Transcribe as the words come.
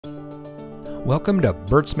Welcome to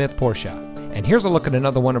Bert Smith Porsche, and here's a look at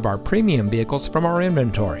another one of our premium vehicles from our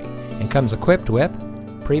inventory, and comes equipped with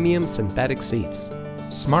premium synthetic seats,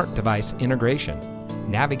 smart device integration,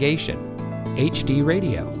 navigation, HD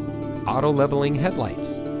radio, auto leveling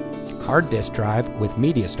headlights, hard disk drive with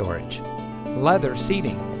media storage, leather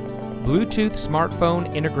seating, Bluetooth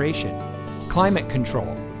smartphone integration, climate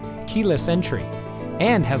control, keyless entry,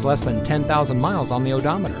 and has less than 10,000 miles on the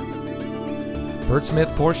odometer. Bert Smith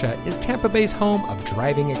Porsche is Tampa Bay's home of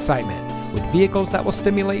driving excitement with vehicles that will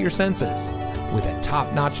stimulate your senses. With a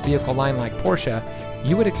top-notch vehicle line like Porsche,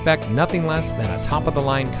 you would expect nothing less than a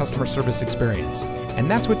top-of-the-line customer service experience.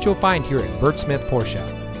 And that's what you'll find here at Bert Smith Porsche.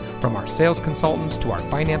 From our sales consultants to our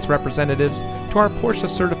finance representatives to our Porsche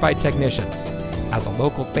certified technicians. As a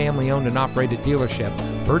local family-owned and operated dealership,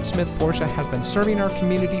 Bert Smith Porsche has been serving our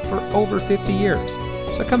community for over 50 years.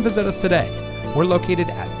 So come visit us today. We're located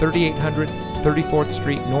at 3800 34th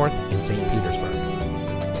Street North in St. Petersburg.